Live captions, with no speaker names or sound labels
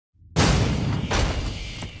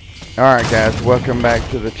Alright guys, welcome back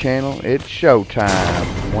to the channel. It's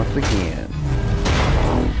showtime once again.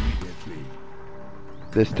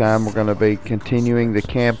 This time we're going to be continuing the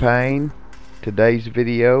campaign. Today's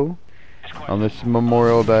video on this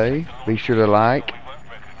Memorial Day. Be sure to like,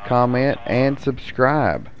 comment, and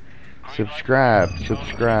subscribe. Subscribe.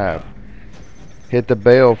 Hit the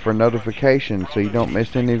bell for notifications so you don't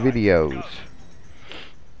miss any videos.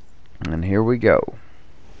 And here we go.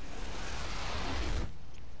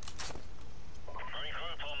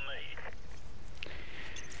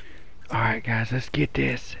 Alright guys, let's get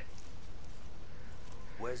this.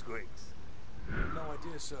 Where's Griggs? No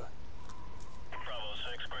idea, sir. Bravo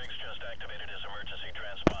 6, Griggs just activated his emergency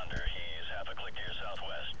transponder. He's half a click to your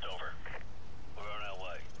southwest. Over. We're on our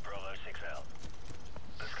way. Bravo 6 out.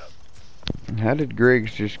 Let's go. How did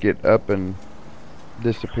Griggs just get up and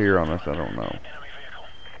disappear on us? I don't know. Enemy vehicle.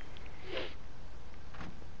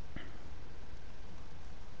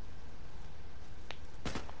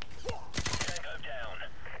 Tango down.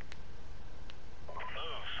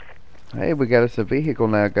 Move. Hey, we got us a vehicle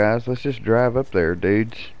now, guys. Let's just drive up there,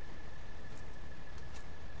 dudes.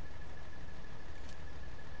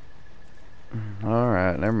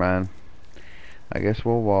 Alright, never mind. I guess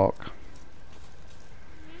we'll walk.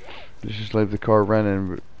 Let's just leave the car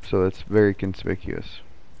running so it's very conspicuous.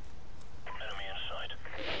 Enemy in sight.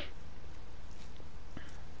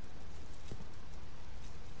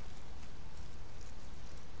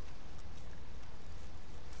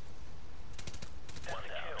 One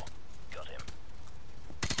down. Got him.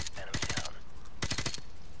 Enemy down.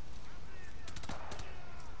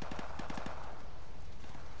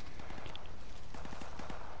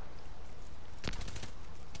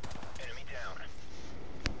 Enemy down.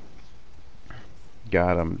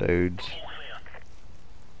 Got 'em, dudes. All clear.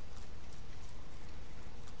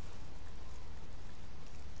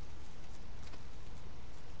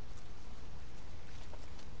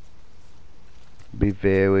 Be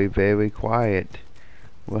very, very quiet.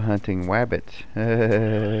 We're hunting rabbits. Briggs in one of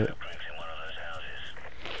those houses.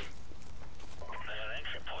 There's an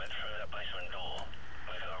entry point through that basement door.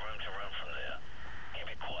 We've got room to run from there. Keep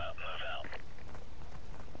it quiet, move out.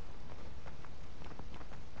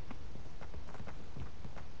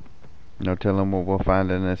 No telling what we'll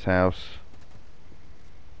find in this house.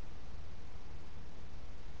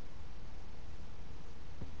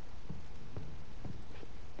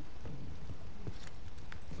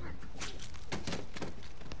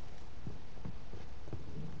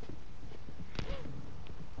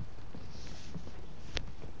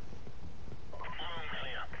 Room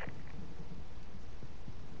clear.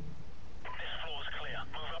 This floor's clear.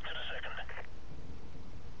 Move up to the second.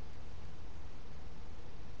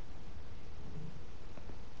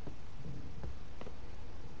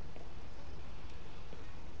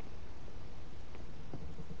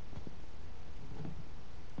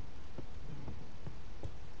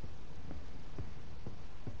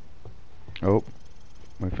 Oh,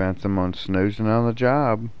 we found someone snoozing on the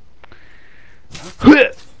job.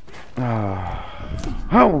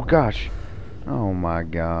 Oh gosh. Oh my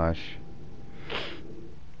gosh.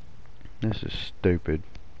 This is stupid.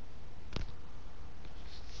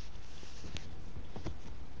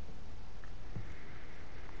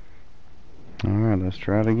 Alright, let's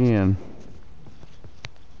try it again.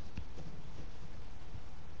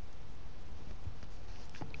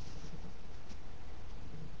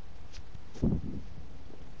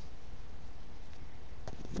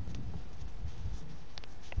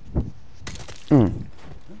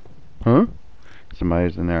 Huh?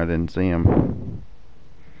 Somebody's in there, I didn't see him.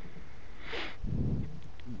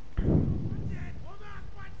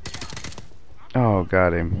 Oh,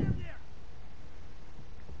 got him.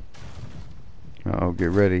 Oh, get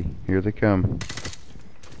ready. Here they come.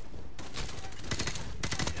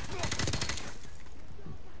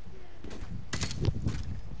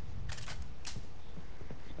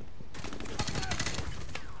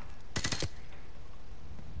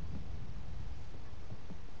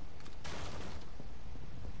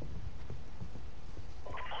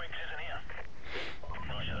 Griggs isn't here.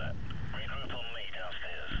 Roger that. Regroup on me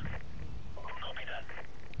downstairs. Copy that.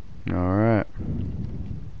 Alright.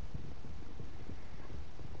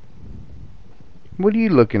 What are you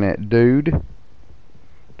looking at, dude?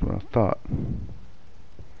 That's what I thought. Moving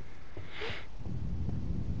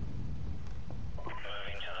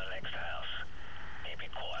to the next house. Keep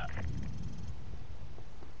it quiet.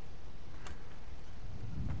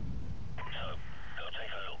 So, go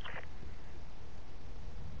take a look.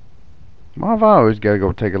 Why have I always gotta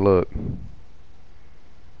go take a look?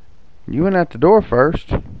 You went out the door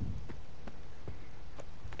first.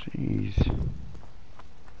 Jeez.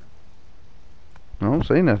 I don't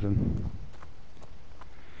see nothing.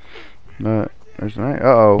 There's an.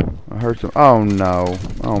 Uh-oh. I heard some. Oh no.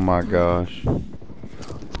 Oh my gosh.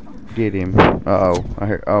 Get him. Uh-oh. I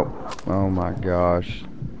hear. Oh. Oh my gosh.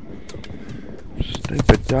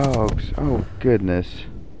 Stupid dogs. Oh goodness.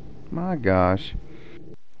 My gosh.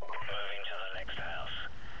 Moving to the next house.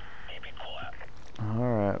 Keep it quiet.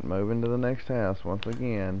 Alright, moving to the next house once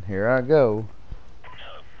again. Here I go. So,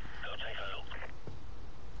 go take a look.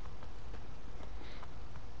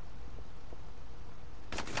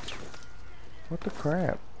 What the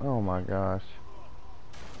crap? Oh my gosh.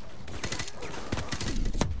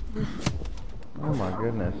 Oh my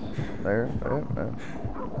goodness. There.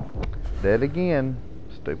 Dead again.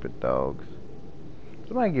 Stupid dogs.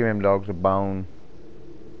 Somebody give them dogs a bone.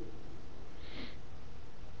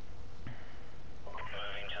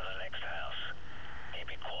 Moving to the next house.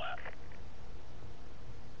 Keep it quiet.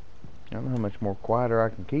 I don't know how much more quieter I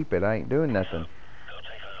can keep it. I ain't doing nothing. Go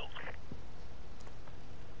take a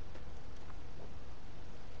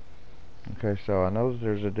look. Okay, so I know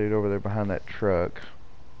there's a dude over there behind that truck.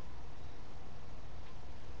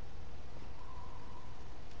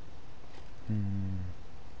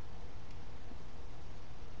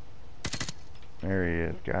 There he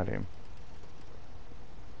is. Got him.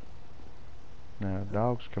 Now,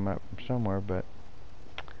 dogs come out from somewhere, but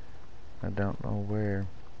I don't know where.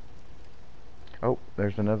 Oh,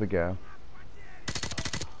 there's another guy.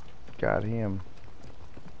 Got him.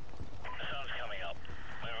 The sun's coming up.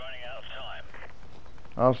 We're running out of time.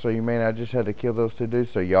 Also, you mean I just had to kill those two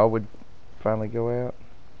dudes so y'all would finally go out?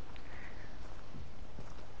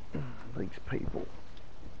 These people.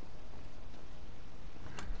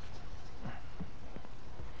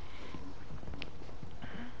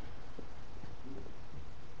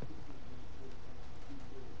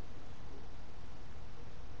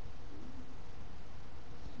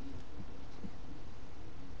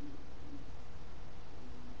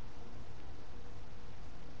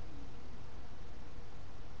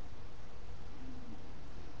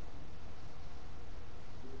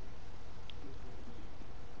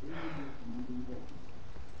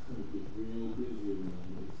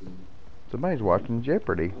 Somebody's watching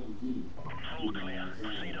Jeopardy. Floor clear.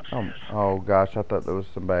 Proceed Oh, upstairs. oh gosh, I thought there was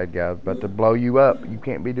some bad guys about to blow you up. You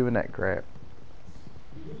can't be doing that crap.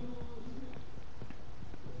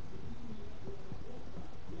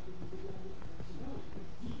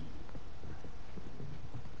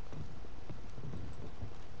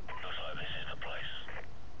 Looks like this is the place.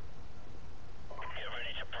 Get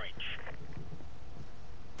ready to preach.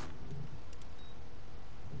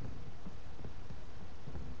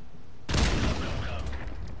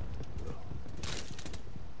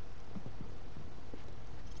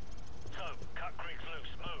 So, cut Creek's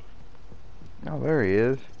loose. Move. Oh, there he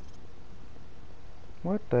is.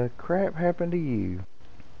 What the crap happened to you?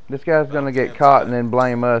 This guy's gonna get caught and then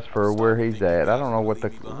blame us for where he's at. I don't know what the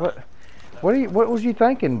what was you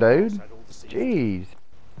thinking, dude? Jeez.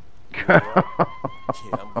 Yeah,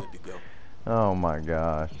 I'm good to go. Oh my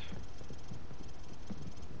gosh.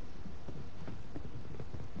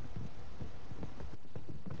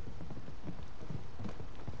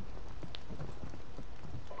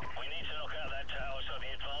 We need to knock out that tower so the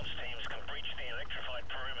advanced teams can breach the electrified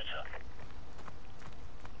perimeter.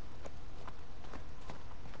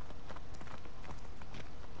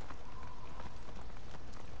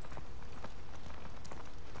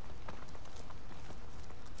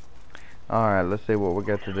 Alright, let's see what we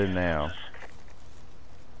got to do now.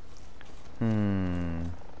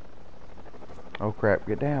 Oh crap,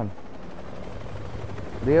 get down.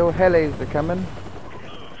 The old helis are coming.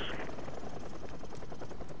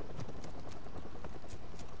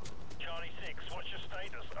 Charlie 6, what's your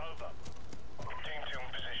status? Over. Team 2 in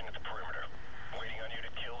position at the perimeter. Waiting on you to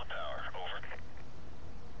kill the tower. Over.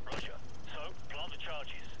 Roger. So, plant the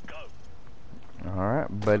charges. Go. Alright,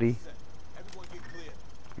 buddy. Everyone get clear.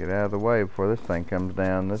 Get out of the way before this thing comes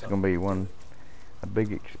down. This is gonna be a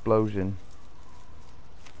big explosion.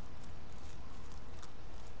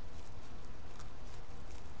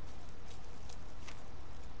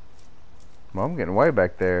 Well, I'm getting way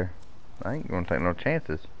back there. I ain't gonna take no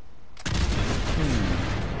chances.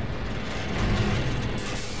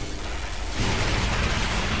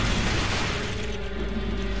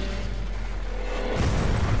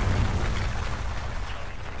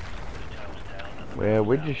 Well,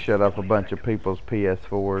 we just shut off a bunch of people's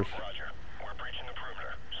PS4s. Roger. We're breaching the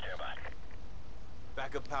perimeter. Stand by.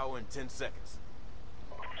 Backup power in 10 seconds.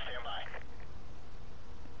 Stand by.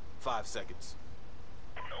 5 seconds.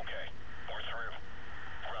 Okay. We're through.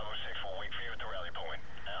 Bravo 6 will wait for you at the rally point.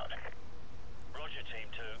 Out. Roger, Team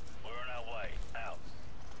 2. We're on our way. Out.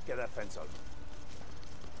 Get that fence open.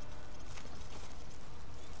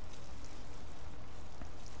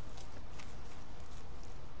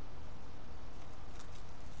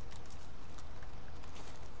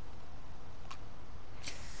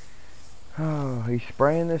 Oh, he's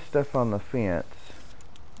spraying this stuff on the fence,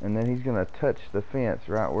 and then he's gonna touch the fence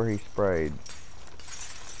right where he sprayed.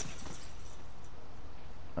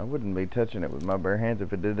 I wouldn't be touching it with my bare hands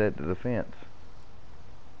if it did that to the fence.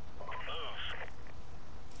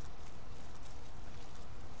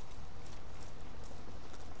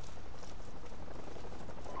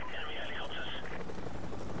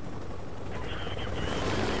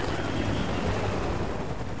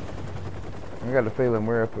 I got a feeling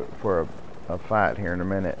we're up for a fight here in a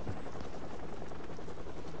minute.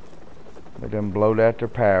 They done blowed out their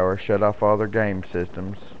power, shut off all their game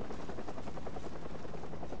systems.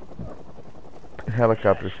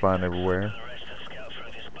 Helicopters flying everywhere.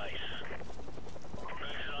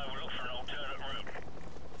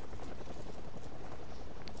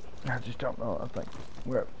 I just don't know. I think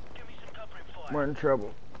we're in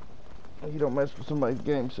trouble. You don't mess with somebody's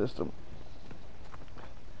game system.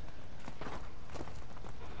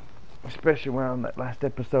 Especially when on that last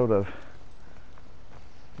episode of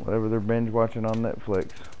whatever they're binge watching on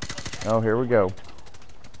Netflix. Oh, here we go.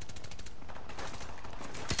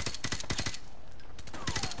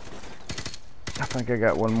 I think I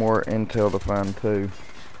got one more intel to find too.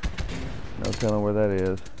 No telling where that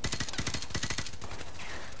is.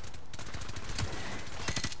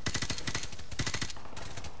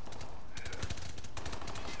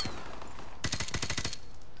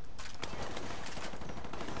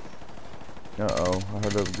 Uh-oh, I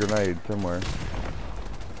heard a grenade somewhere.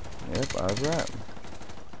 Yep, I was right.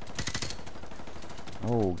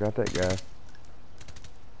 Oh, got that guy.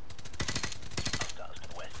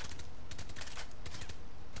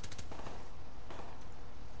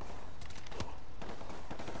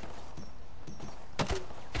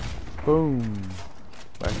 Boom.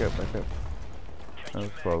 Back up, back up. That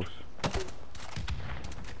was close.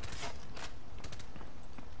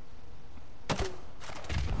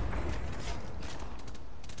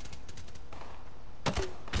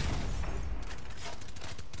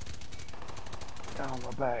 On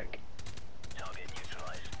my back. Target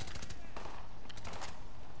neutralized.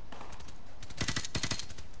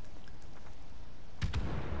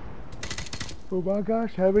 Oh my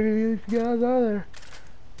gosh, how many of these guys are there?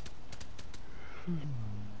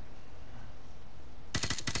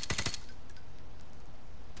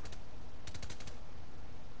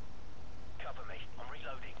 Cover me. I'm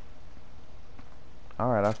reloading.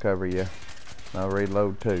 Alright, I'll cover you. I'll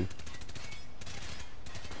reload too.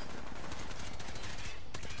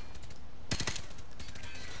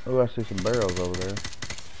 Oh, I see some barrels over there.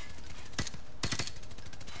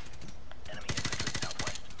 Enemy infantry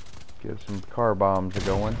southwest. Get some car bombs a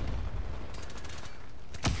going.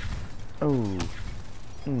 Oh.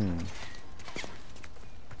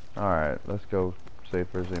 Alright, let's go see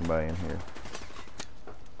if there's anybody in here.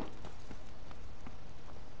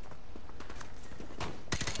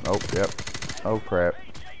 Oh, yep. Oh, crap.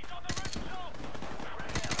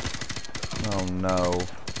 Oh, no.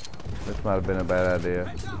 This might have been a bad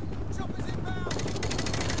idea.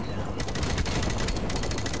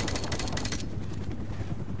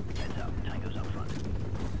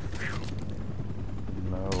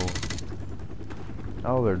 No.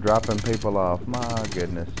 Oh, they're dropping people off. My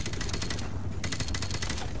goodness.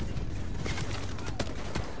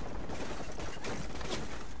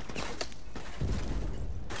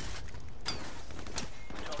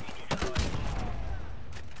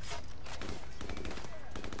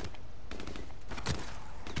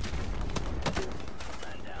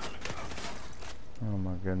 Oh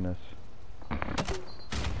my goodness.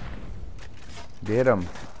 Get him.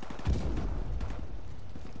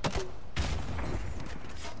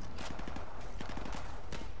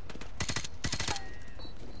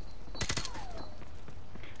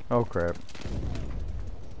 Oh crap.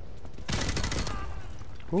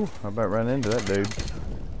 Ooh, I about ran into that dude.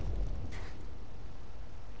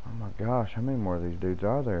 Oh my gosh, how many more of these dudes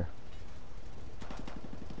are there?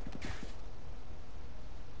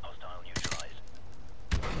 Hostile neutralized.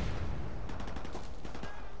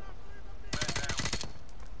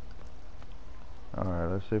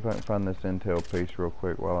 Alright, let's see if I can find this intel piece real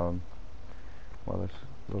quick while this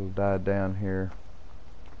little died down here.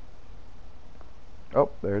 Oh,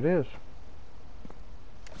 there it is.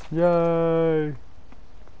 Yay!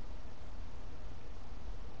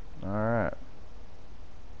 Alright.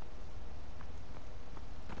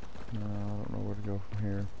 No, I don't know where to go from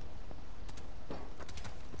here.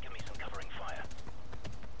 Give me some covering fire.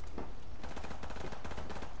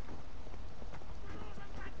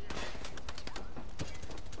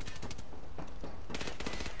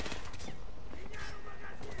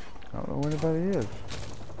 I don't know where anybody is.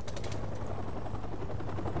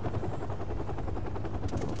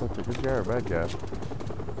 Looks like Good job, bad job.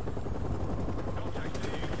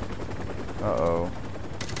 Uh-oh.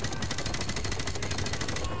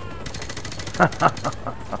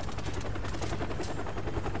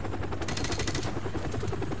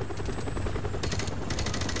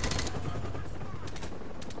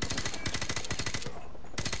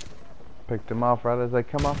 Picked them off right as they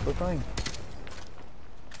come off the thing.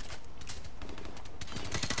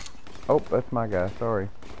 Oh, that's my guy, sorry.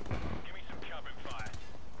 Give me some covering fire.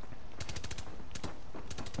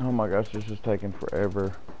 Oh my gosh, this is taking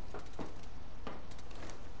forever.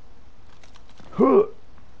 Huh.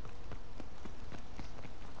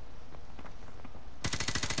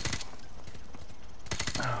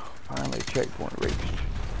 Oh, finally checkpoint reached.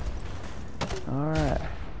 Alright.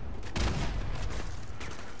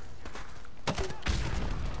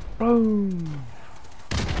 Boom!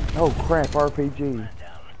 Oh crap, RPG.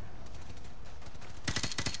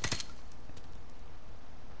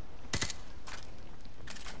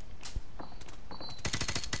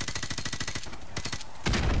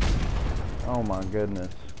 Oh my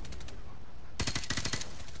goodness.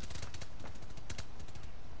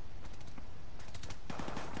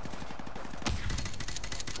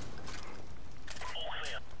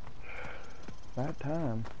 That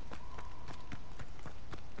time.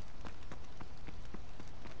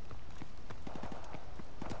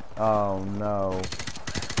 Oh no.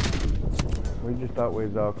 We just thought we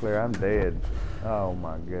was all clear. I'm dead. Oh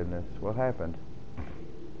my goodness. What happened?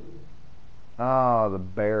 Oh, the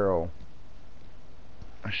barrel.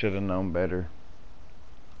 I should have known better.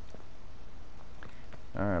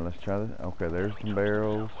 Alright, let's try this. Okay, there's some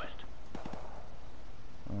barrels.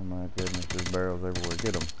 Oh my goodness, there's barrels everywhere.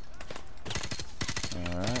 Get them.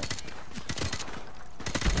 Alright.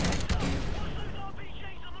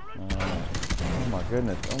 Oh my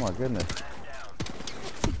goodness, oh my goodness.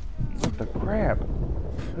 What the crap?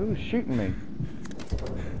 Who's shooting me?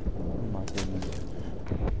 Oh my goodness.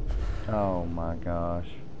 Oh my gosh.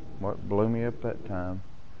 What blew me up that time?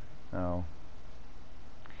 Oh.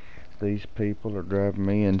 These people are driving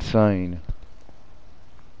me insane.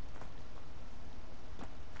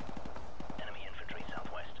 Enemy infantry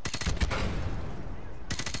southwest.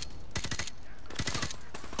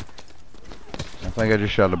 I think I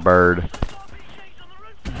just shot a bird.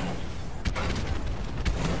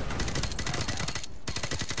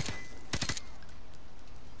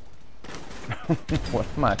 What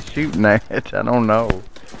am I shooting at? I don't know.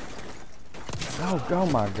 Oh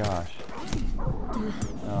my gosh.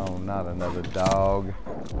 Oh, not another dog.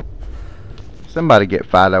 Somebody get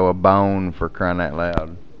Fido a bone for crying out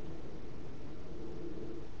loud.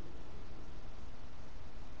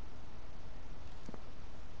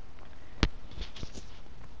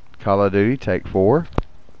 Call of Duty, take 4.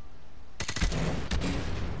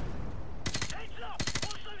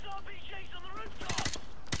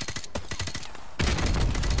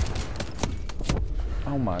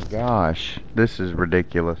 Oh my gosh, this is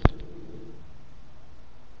ridiculous.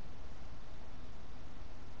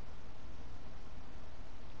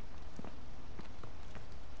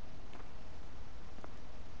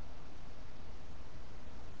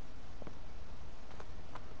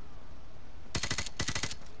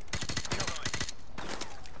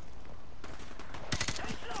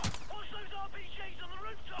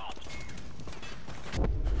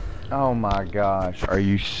 Oh my gosh, are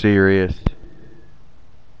you serious?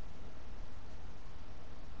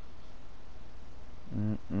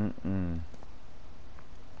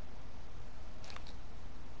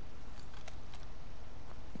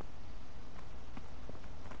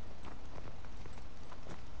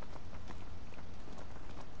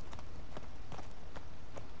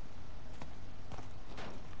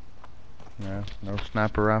 Yeah, no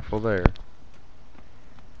sniper rifle there.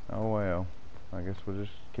 Oh well, I guess we'll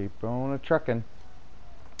just keep on trucking.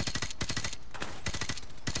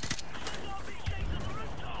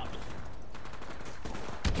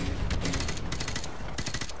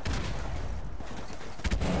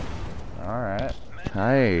 Alright.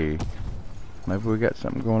 Hey, maybe we got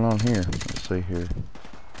something going on here. Let's see here.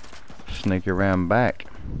 Sneak around back.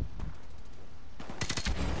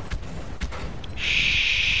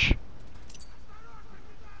 Shh.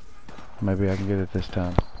 Maybe I can get it this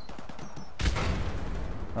time.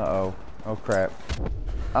 Uh-oh. Oh crap.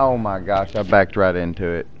 Oh my gosh, I backed right into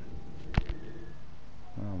it.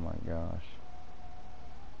 Oh my gosh.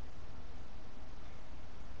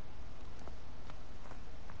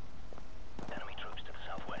 Enemy troops to the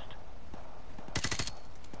southwest.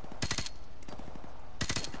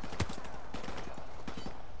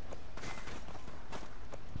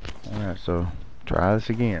 Alright, so try this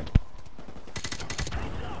again.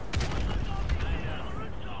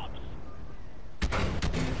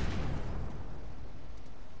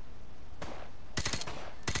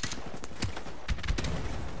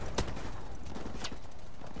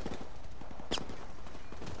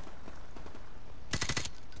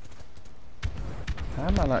 How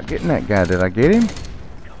am I not getting that guy? Did I get him?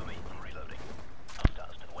 Cover me. I'm reloading.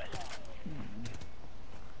 Hostiles to the west.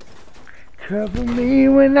 Cover me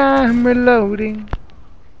when I'm reloading.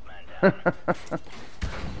 Man down.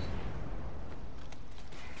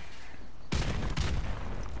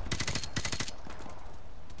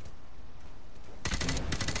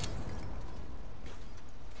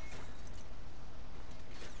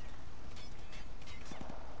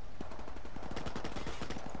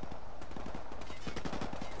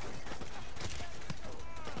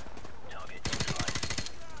 Target neutralized.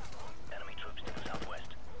 Enemy troops to the southwest.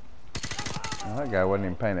 Oh, that guy wasn't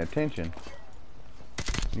even paying attention.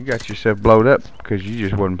 You got yourself blowed up because you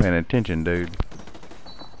just wasn't paying attention, dude.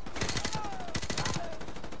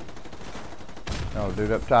 Oh,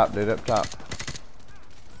 dude up top, dude up top.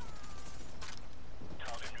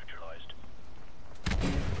 Target neutralized.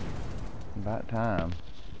 About time.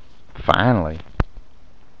 Finally.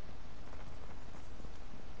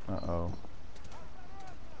 Uh-oh.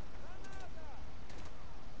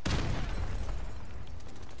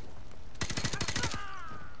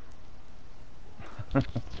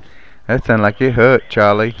 That sounded like it hurt,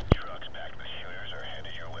 Charlie. Trucks packed with shooters are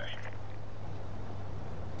headed your way.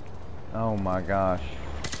 Oh my gosh.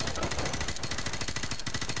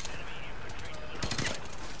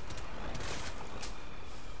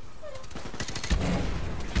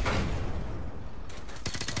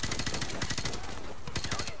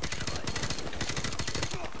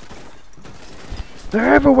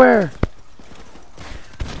 They're everywhere.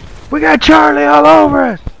 We got Charlie all over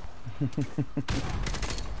us.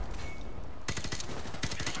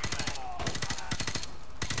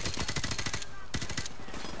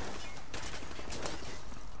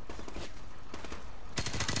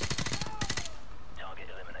 Target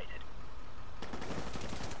eliminated.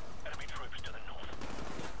 Enemy troops to the north.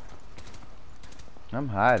 I'm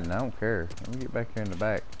hiding. I don't care. Let me get back here in the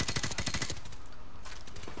back.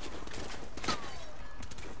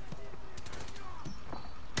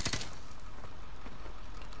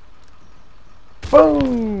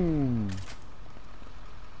 Boom!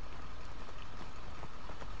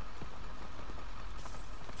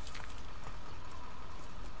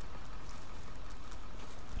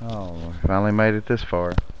 Oh, finally made it this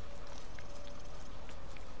far.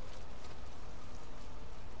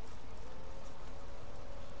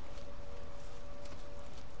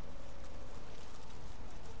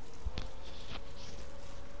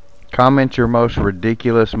 Comment your most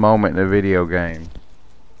ridiculous moment in a video game.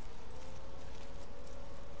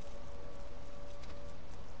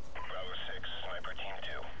 Bravo 6, Sniper Team 2,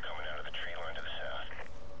 coming out of the tree line to the south.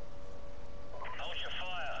 Hold your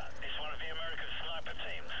fire. It's one of the American sniper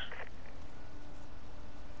teams.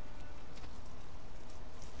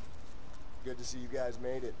 Good to see you guys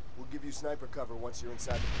made it. We'll give you sniper cover once you're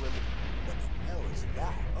inside the perimeter. What the hell is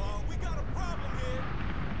that? We got a problem here.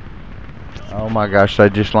 Oh my gosh, they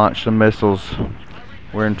just launched some missiles.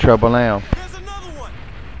 We're in trouble now. There's another one.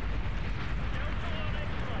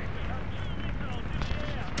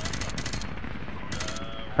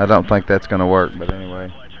 I don't think that's gonna work, but anyway.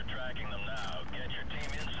 Flights are tracking them now. Get your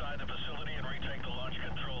team inside the facility and retake the launch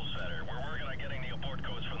control center. We're working on getting the abort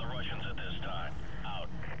codes from the Russians at this time. Out.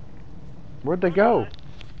 Where'd they go?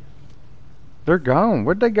 They're gone.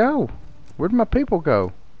 Where'd they go? Where'd my people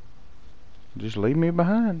go? Just leave me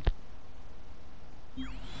behind.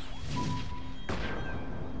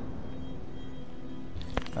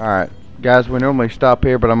 Alright, guys, we normally stop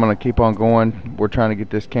here, but I'm gonna keep on going. We're trying to get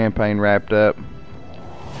this campaign wrapped up.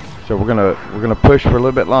 So we're gonna push for a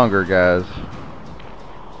little bit longer, guys.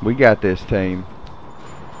 We got this, team.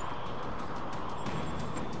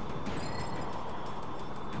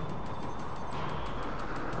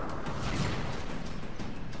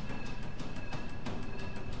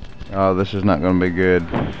 Oh, this is not gonna be good.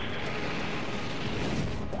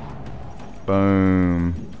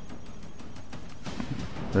 Boom.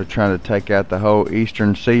 They're trying to take out the whole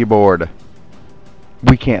eastern seaboard.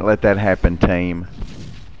 We can't let that happen, team.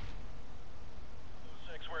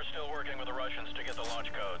 6, we're still working with the Russians to get the launch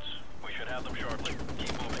codes. We should have them shortly.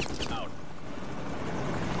 Keep moving. Out.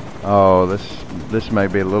 Oh, this may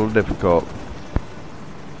be a little difficult.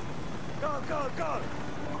 Go, go, go!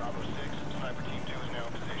 Bravo 6, Sniper Team 2 is now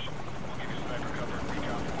in position. We'll give you sniper cover and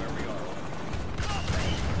recon from where we are.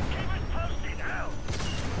 Keep it posted out.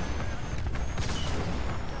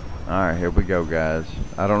 Alright, here we go, guys.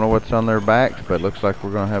 I don't know what's on their backs, but it looks like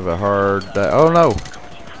we're gonna have a hard day. Oh no!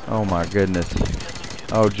 Oh my goodness.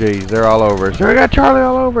 Oh geez, they're all over us. We got Charlie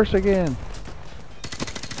all over us again.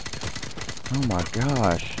 Oh my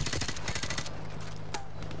gosh.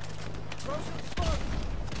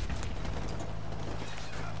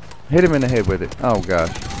 Hit him in the head with it. Oh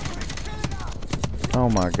gosh. Oh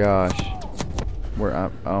my gosh. Where I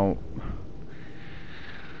oh.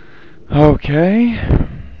 Okay.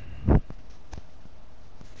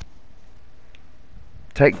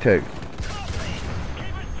 Take two.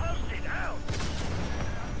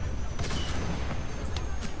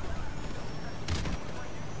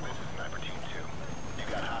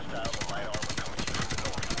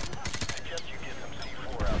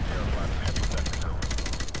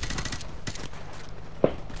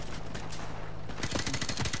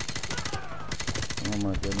 Oh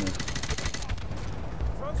my goodness.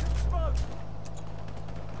 Throw some smoke.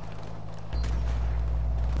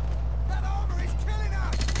 That armor is killing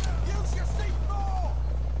us. Use your C4.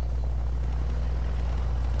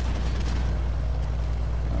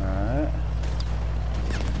 Alright.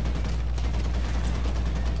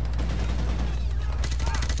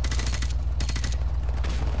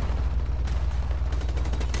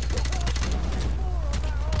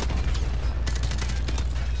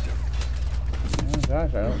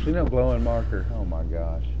 Gosh, I don't see no glowing marker. Oh my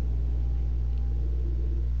gosh.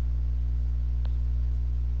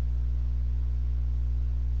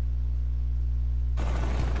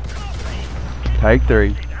 Take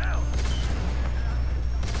three.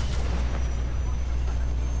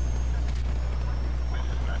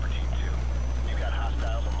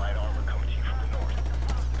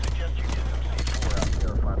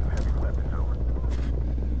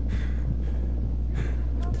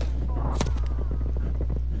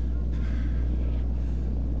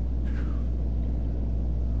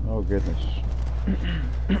 Oh goodness.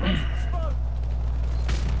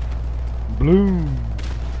 Blue.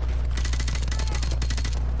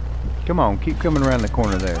 Come on, keep coming around the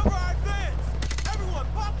corner there. Cover advance. Everyone,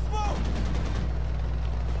 pop smoke.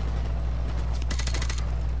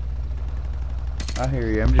 I hear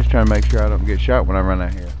you. I'm just trying to make sure I don't get shot when I run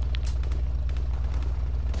out here.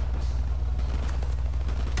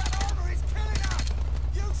 That armor is killing us.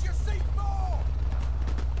 Use your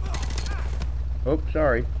C4. Oops,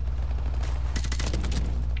 sorry.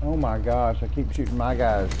 Oh my gosh, I keep shooting my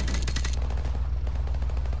guys.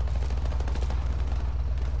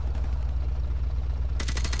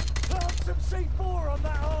 Put some C4 on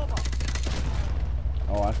that armor.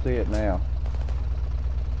 Oh, I see it now.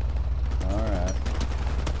 Alright.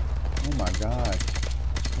 Oh my gosh.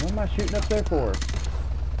 What am I shooting up there for?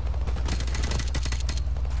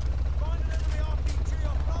 Find an enemy RPG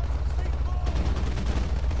or plant some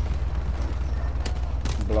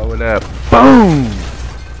C4. Blow it up. Boom!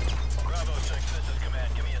 Bravo 6, this is command.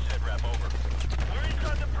 Give me a sit rep, over. We're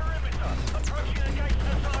inside the perimeter. Approaching against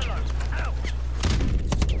the silos. Out.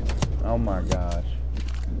 Oh my gosh.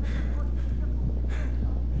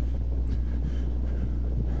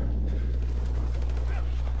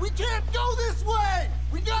 We can't go this way.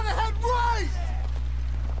 We gotta head right.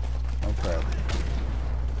 Okay.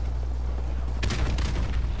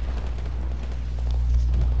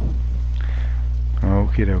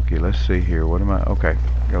 Okie dokie, let's see here. What am I? Okay,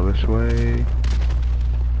 go this way.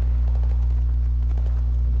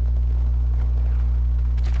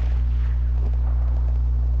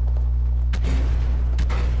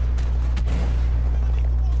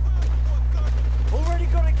 Already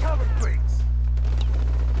got it covered, Briggs.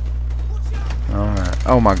 Alright.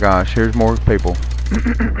 Oh my gosh, here's more people.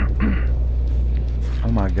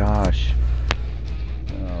 Oh my gosh.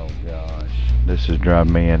 Oh gosh. This is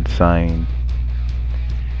driving me insane.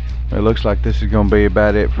 It looks like this is going to be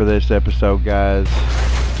about it for this episode, guys.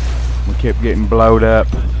 We kept getting blowed up.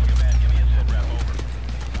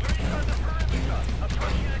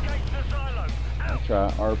 Let's try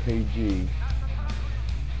RPG.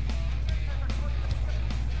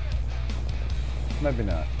 Maybe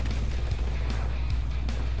not.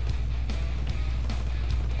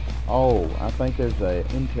 Oh, I think there's a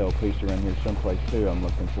intel piece around here someplace too I'm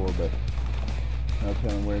looking for, but no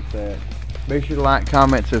telling where it's at. Be sure to like,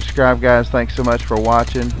 comment, subscribe, guys. Thanks so much for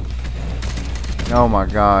watching. Oh my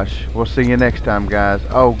gosh. We'll see you next time, guys.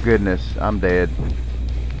 Oh goodness, I'm dead.